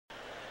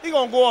He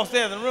gonna go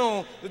upstairs in the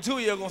room, the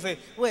 2-year-old gonna say,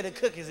 where the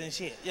cookies and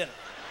shit, you know.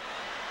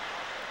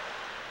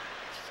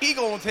 He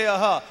gonna tell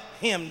her,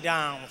 him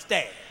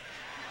downstairs.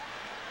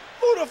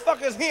 Who the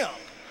fuck is him?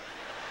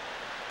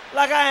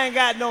 Like I ain't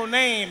got no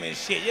name and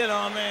shit, you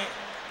know what I mean?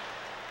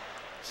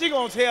 She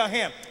gonna tell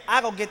him,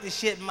 I gonna get this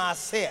shit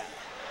myself.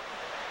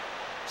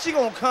 She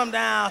gonna come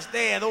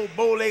downstairs, old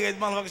bow-legged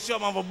motherfucker,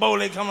 short motherfucker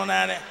bow-legged coming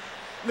down there,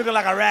 looking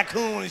like a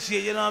raccoon and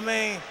shit, you know what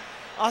I mean?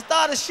 I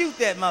started to shoot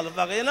that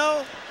motherfucker, you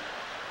know?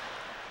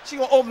 She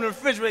gonna open the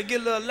refrigerator,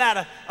 get a little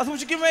ladder. I said, what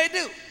you getting ready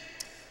to do?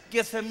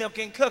 Get some milk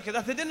and cookies.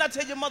 I said, didn't I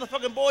tell your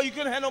motherfucking boy you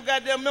couldn't have no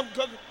goddamn milk and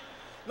cookies?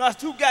 No, it's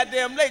too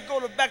goddamn late. Go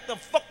to back the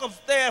fuck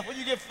upstairs before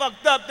you get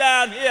fucked up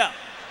down here.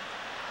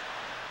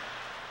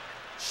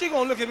 She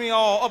gonna look at me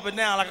all up and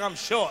down like I'm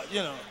short,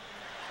 you know.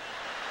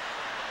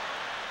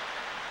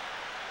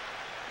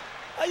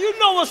 Now, you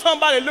know when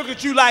somebody look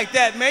at you like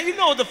that, man, you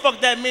know what the fuck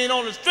that mean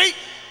on the street.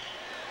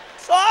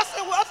 So I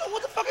said,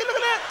 what the fuck you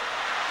looking at?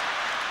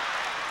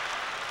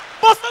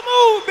 Bust a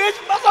move, bitch.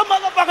 Bust a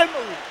motherfucker.